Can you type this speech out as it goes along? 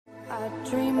I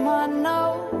dream I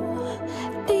know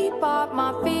deep up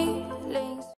my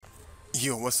feelings.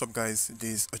 Yo, what's up guys, this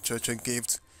is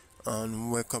OchoochogiftYT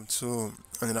and welcome to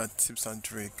another tips and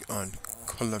trick on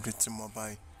COD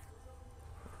Mobile.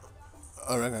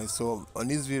 Alright guys, so on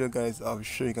this video guys, I'll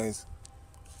show you guys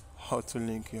how to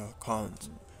link your account,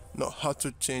 not how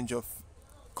to change your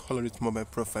COD Mobile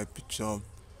profile picture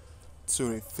to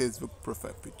a Facebook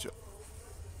profile picture.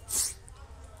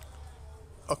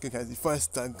 Okay guys, before I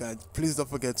start guys, please don't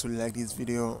forget to like this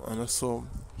video and also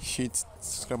hit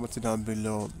subscribe button down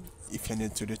below if you're new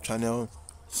to the channel.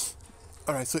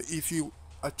 Alright, so if you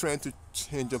are trying to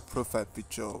change your profile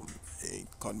picture in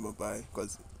COD Mobile,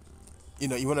 because you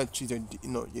want to choose your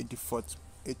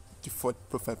default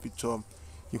profile picture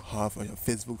you have on your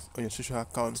Facebook, on your social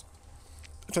account.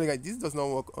 Actually guys, this does not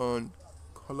work on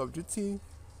Call of Duty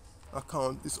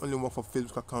account. This only works for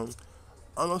Facebook account.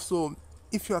 And also,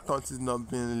 if your account is not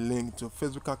being linked to a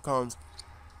Facebook account,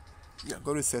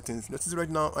 go to settings. Notice right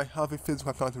now I have a Facebook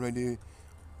account already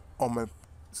on my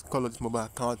COD Mobile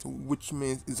account, which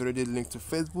means it's already linked to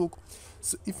Facebook.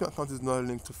 So if your account is not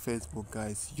linked to Facebook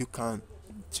guys, you can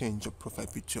change your profile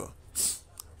picture.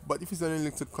 But if it's only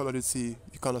linked to Call of Duty,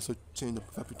 you can also change your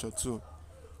profile picture too.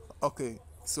 Okay,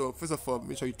 so first of all,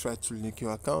 make sure you try to link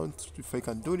your account before you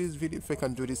can do this video, if you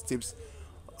can do these tips.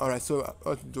 Alright, so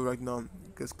what to do right now,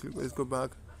 let's go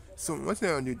back. So once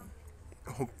you're on the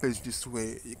home page this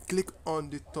way, you click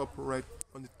on the top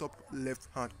left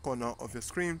hand corner of your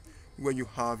screen where you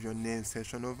have your name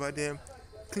section over there.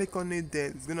 Click on it,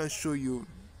 then it's gonna show you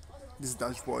this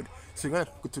dashboard. So you're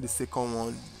gonna go to the second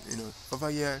one,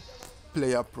 over here,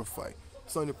 player profile.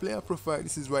 So on the player profile,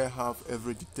 this is where I have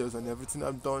every details and everything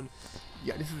I've done.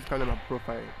 Yeah, this is kind of my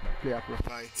profile, my player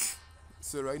profile.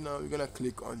 So right now, you're gonna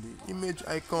click on the image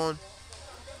icon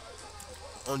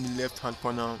on the left hand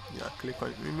corner. Yeah, click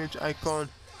on the image icon.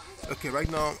 Okay, right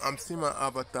now I'm seeing my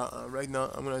avatar, and right now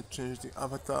I'm gonna change the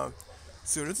avatar.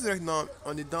 So notice right now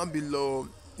on the down below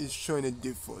is showing a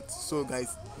default. So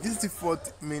guys, this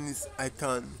default means I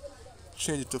can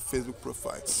change it to Facebook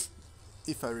profile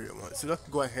if I really want. So let's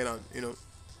go ahead and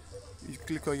you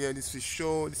click on here. This will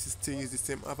show this is still use the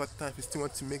same avatar. If you still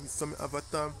want to make some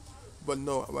avatar, but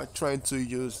no, we're trying to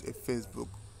use a Facebook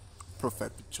profile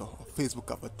picture or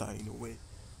Facebook avatar in a way.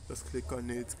 Just click on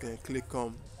it, click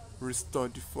on restore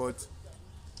default,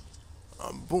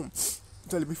 and boom.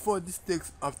 So before this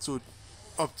takes up to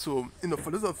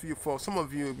for those of you, for some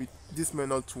of you this may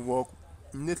not work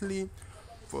immediately.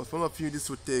 For some of you this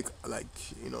will take like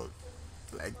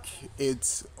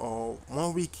 8 or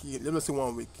 1 week. Let me say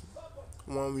 1 week.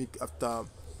 1 week after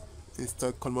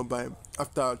install COD Mobile,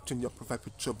 after changing your profile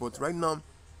picture. But right now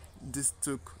this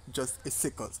took just a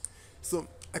second. So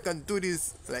I can do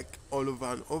this like all over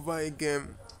and over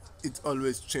again. It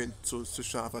always change to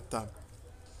social avatar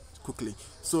quickly.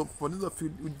 So for those of you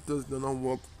who does not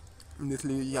work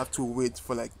immediately, you have to wait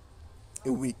for like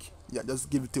a week. Yeah, just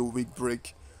give it a week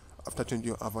break after changing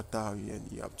your avatar,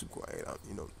 and you have to go ahead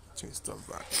and change stuff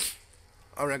back.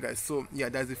 Alright guys, so yeah,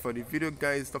 that's it for the video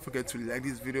guys. Don't forget to like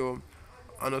this video,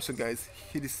 and also guys,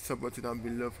 hit the sub button down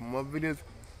below for more videos.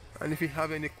 And if you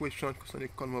have any questions concerning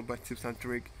COD Mobile tips and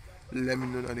trick, let me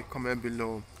know in the comment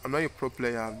below. I'm not a pro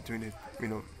player, I'm doing it,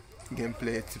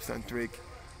 gameplay tips and trick.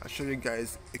 I'll show you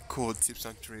guys a cool tips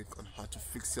and trick on how to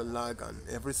fix your lag and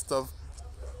every stuff,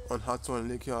 on how to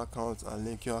unlink your account and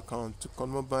link your account to COD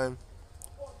Mobile.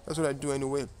 That's what I do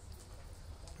anyway.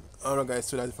 Alright guys,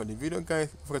 so that's it for the video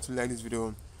guys. Don't forget to like this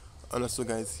video, and also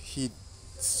guys, hit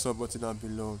the sub button down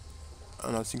below,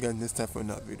 and I'll see you guys next time for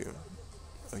another video.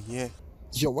 Oh yeah.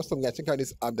 Yo, what's up guys? Check out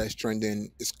this app that's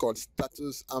trending. It's called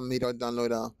Status and Media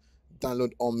Downloader. Download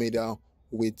all media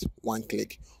with one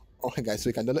click. Okay guys, so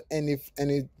you can download any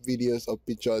videos or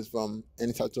pictures from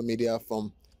any social media,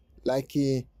 from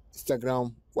Likey,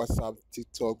 Instagram, WhatsApp,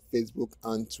 TikTok, Facebook,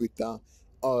 and Twitter,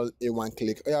 all in one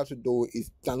click. All you have to do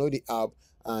is download the app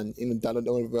and download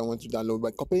whatever you want to download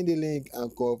by copying the link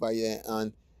and go over here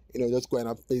and just go ahead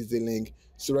and paste the link.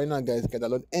 So right now guys, you can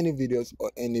download any videos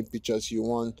or any pictures you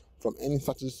want from any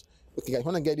status. Okay guys,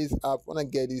 wanna get this app,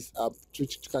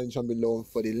 click down below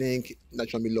for the link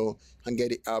down below and get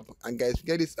the app. And guys,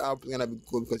 get this app, it's gonna be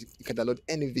good because you can download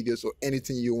any videos or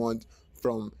anything you want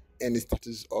from any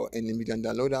status or any media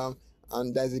downloader.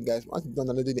 And that's it guys. Once you've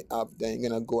downloaded the app, then you're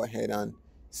gonna go ahead and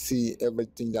see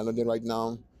everything downloaded right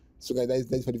now. So guys, that's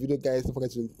it for the video guys. Don't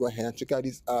forget to go ahead and check out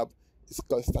this app. It's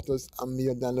called Status and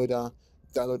Media Downloader.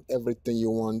 Download everything you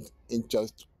want in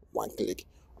just one click.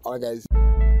 Alright guys.